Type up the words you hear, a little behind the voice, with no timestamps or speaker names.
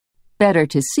Better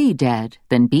to see dead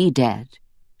than be dead.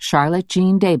 Charley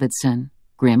Davidson,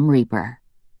 Grim Reaper.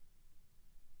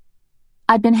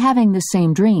 I'd been having the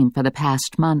same dream for the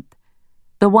past month,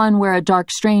 the one where a dark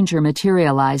stranger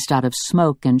materialized out of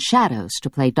smoke and shadows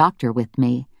to play doctor with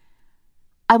me.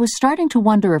 I was starting to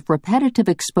wonder if repetitive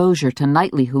exposure to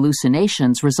nightly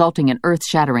hallucinations resulting in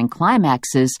earth-shattering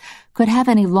climaxes could have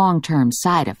any long-term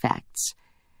side effects.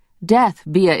 Death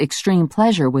via extreme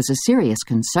pleasure was a serious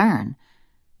concern.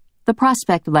 The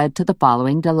prospect led to the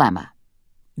following dilemma.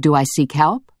 Do I seek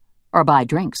help or buy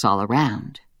drinks all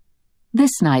around?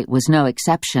 This night was no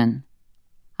exception.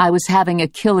 I was having a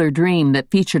killer dream that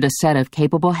featured a set of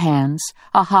capable hands,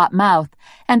 a hot mouth,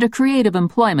 and a creative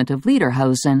employment of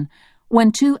lederhosen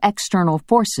when two external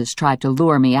forces tried to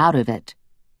lure me out of it.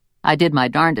 I did my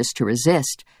darndest to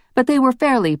resist, but they were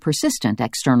fairly persistent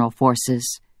external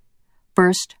forces.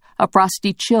 First, a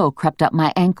frosty chill crept up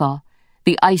my ankle,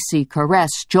 the icy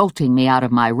caress jolting me out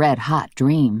of my red-hot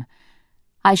dream.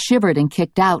 I shivered and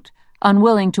kicked out,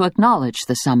 unwilling to acknowledge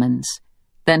the summons,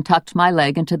 then tucked my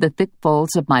leg into the thick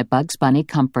folds of my Bugs Bunny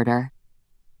comforter.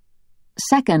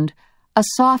 Second, a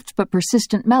soft but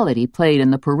persistent melody played in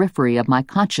the periphery of my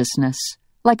consciousness,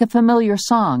 like a familiar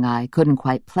song I couldn't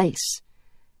quite place.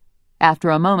 After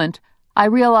a moment, I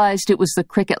realized it was the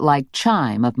cricket-like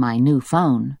chime of my new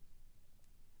phone.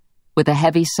 With a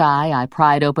heavy sigh, I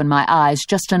pried open my eyes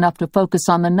just enough to focus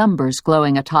on the numbers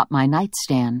glowing atop my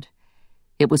nightstand.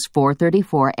 It was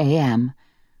 4:34 a.m.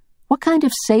 What kind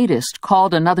of sadist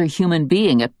called another human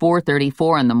being at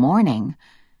 4:34 in the morning?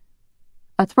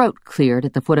 A throat cleared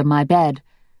at the foot of my bed.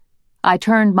 I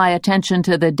turned my attention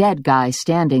to the dead guy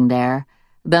standing there,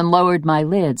 then lowered my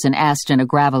lids and asked in a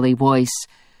gravelly voice,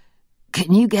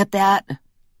 "Can you get that?"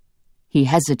 He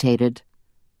hesitated.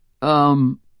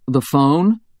 The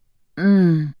phone?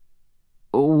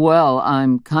 Well,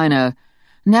 I'm kinda...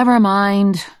 Never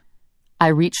mind. I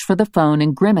reached for the phone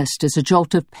and grimaced as a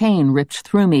jolt of pain ripped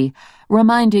through me,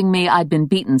 reminding me I'd been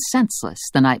beaten senseless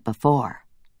the night before.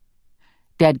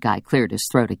 Dead guy cleared his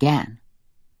throat again.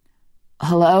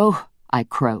 "Hello?" I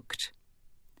croaked.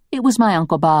 It was my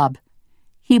Uncle Bob.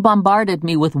 He bombarded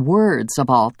me with words, of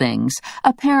all things,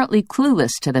 apparently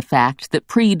clueless to the fact that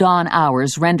pre-dawn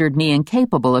hours rendered me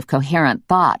incapable of coherent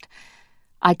thought.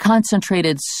 I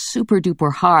concentrated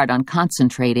super-duper hard on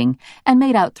concentrating and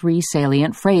made out 3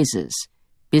 salient phrases.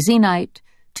 Busy night,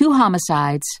 2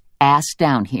 homicides, ass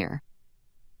down here.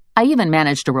 I even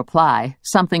managed to reply,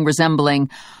 something resembling,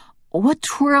 "What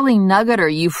twirly nugget are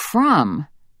you from?"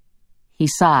 He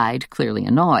sighed, clearly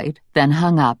annoyed, then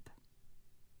hung up.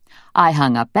 I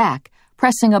hung up back,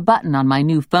 pressing a button on my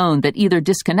new phone that either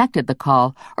disconnected the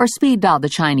call or speed-dialed the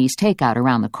Chinese takeout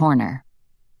around the corner.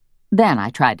 Then I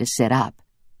tried to sit up.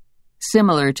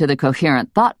 Similar to the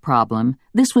coherent thought problem,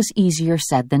 this was easier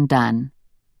said than done.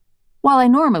 While I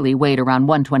normally wait around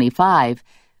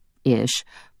 1:25-ish,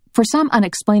 for some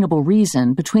unexplainable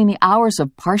reason, between the hours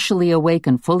of partially awake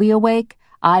and fully awake,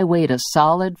 I weighed a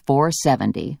solid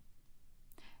 470.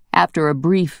 After a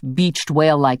brief, beached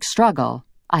whale-like struggle,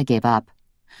 I gave up.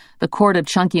 The quart of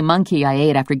chunky monkey I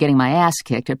ate after getting my ass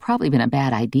kicked had probably been a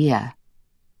bad idea.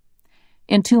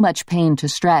 In too much pain to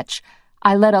stretch,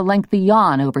 I let a lengthy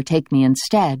yawn overtake me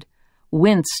instead,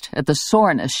 winced at the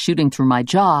soreness shooting through my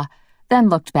jaw, then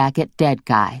looked back at dead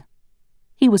guy.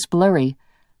 He was blurry,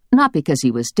 not because he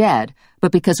was dead,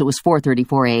 but because it was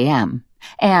 4:34 a.m.,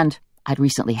 and I'd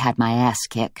recently had my ass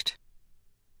kicked.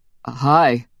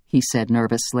 "Hi," he said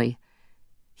nervously.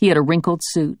 He had a wrinkled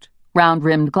suit,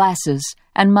 round-rimmed glasses,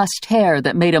 and mussed hair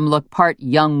that made him look part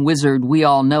young wizard we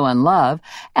all know and love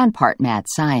and part mad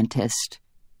scientist.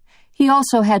 He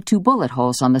also had 2 bullet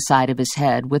holes on the side of his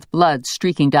head with blood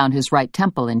streaking down his right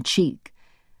temple and cheek.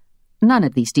 None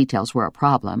of these details were a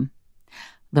problem.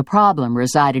 The problem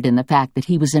resided in the fact that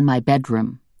he was in my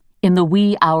bedroom, in the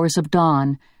wee hours of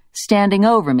dawn, standing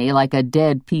over me like a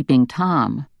dead peeping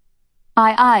Tom.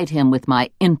 I eyed him with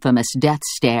my infamous death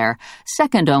stare,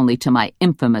 second only to my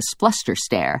infamous fluster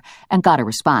stare, and got a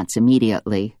response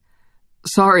immediately.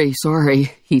 Sorry,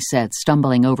 he said,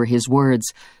 stumbling over his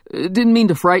words. "Didn't mean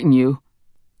to frighten you."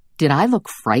 Did I look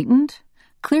frightened?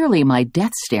 Clearly my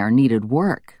death stare needed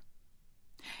work.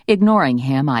 Ignoring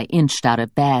him, I inched out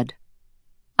of bed.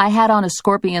 I had on a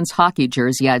Scorpions hockey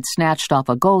jersey I'd snatched off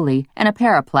a goalie and a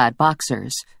pair of plaid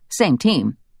boxers. Same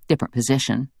team, different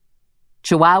position.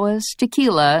 Chihuahuas,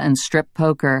 tequila, and strip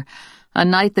poker, a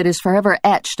night that is forever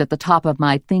etched at the top of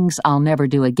my things I'll never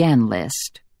do again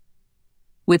list.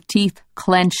 With teeth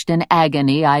clenched in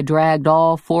agony, I dragged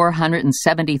all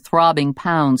 470 throbbing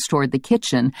pounds toward the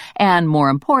kitchen and, more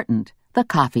important, the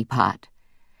coffee pot.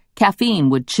 Caffeine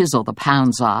would chisel the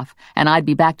pounds off, and I'd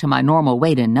be back to my normal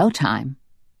weight in no time.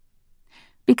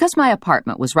 Because my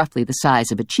apartment was roughly the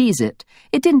size of a Cheez-It,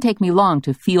 it didn't take me long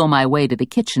to feel my way to the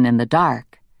kitchen in the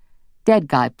dark. Dead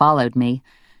Guy followed me.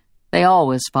 They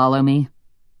always follow me.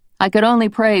 I could only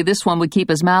pray this one would keep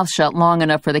his mouth shut long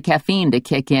enough for the caffeine to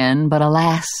kick in, but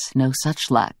alas, no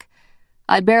such luck.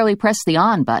 I'd barely pressed the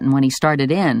on button when he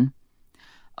started in.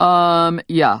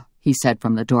 Yeah, he said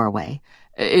from the doorway.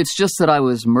 It's just that I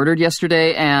was murdered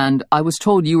yesterday, and I was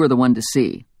told you were the one to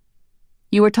see.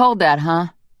 You were told that, huh?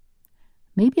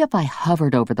 Maybe if I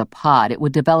hovered over the pod, it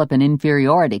would develop an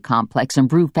inferiority complex and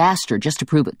brew faster just to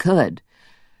prove it could.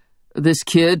 This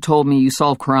kid told me you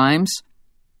solve crimes?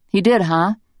 He did,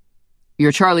 huh?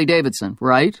 You're Charley Davidson,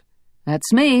 right?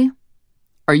 That's me.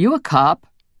 Are you a cop?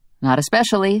 Not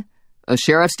especially. A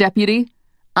sheriff's deputy?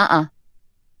 A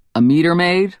meter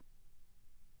maid?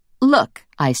 Look,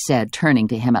 I said, turning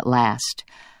to him at last.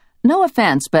 No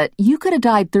offense, but you could have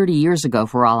died 30 years ago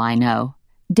for all I know.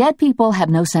 Dead people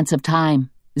have no sense of time.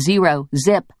 Zero,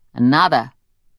 zip, nada.